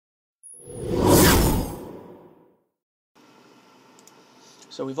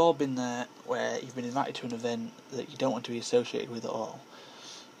So we've all been there where you've been invited to an event that you don't want to be associated with at all.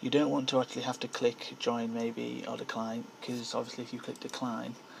 You don't want to actually have to click join maybe or decline, because obviously if you click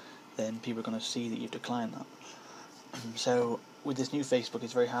decline then people are going to see that you've declined that. So with this new Facebook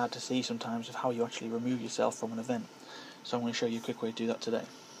it's very hard to see sometimes of how you actually remove yourself from an event. So I'm going to show you a quick way to do that today.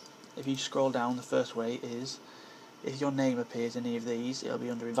 If you scroll down, the first way is, if your name appears in any of these, it'll be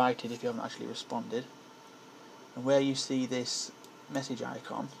under invited if you haven't actually responded. And where you see this message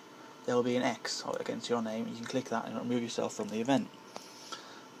icon, there will be an X against your name. You can click that and remove yourself from the event.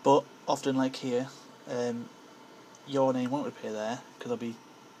 But often, like here, your name won't appear there because there'll be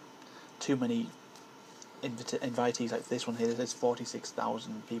too many invitees. Like this one here, there's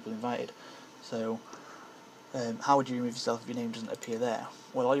 46,000 people invited. So how would you remove yourself if your name doesn't appear there?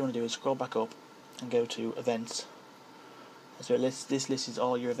 Well, all you want to do is scroll back up and go to events. So this lists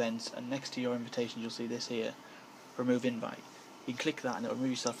all your events, and next to your invitations you'll see this here, remove invite. You can click that and it will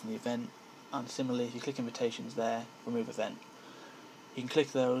remove yourself from the event, and similarly if you click invitations there, remove event. You can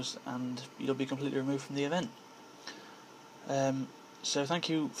click those and you'll be completely removed from the event. So thank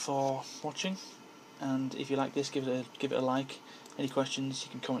you for watching, and if you like this, give it a like. Any questions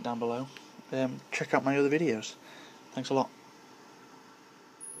you can comment down below. Check out my other videos. Thanks a lot.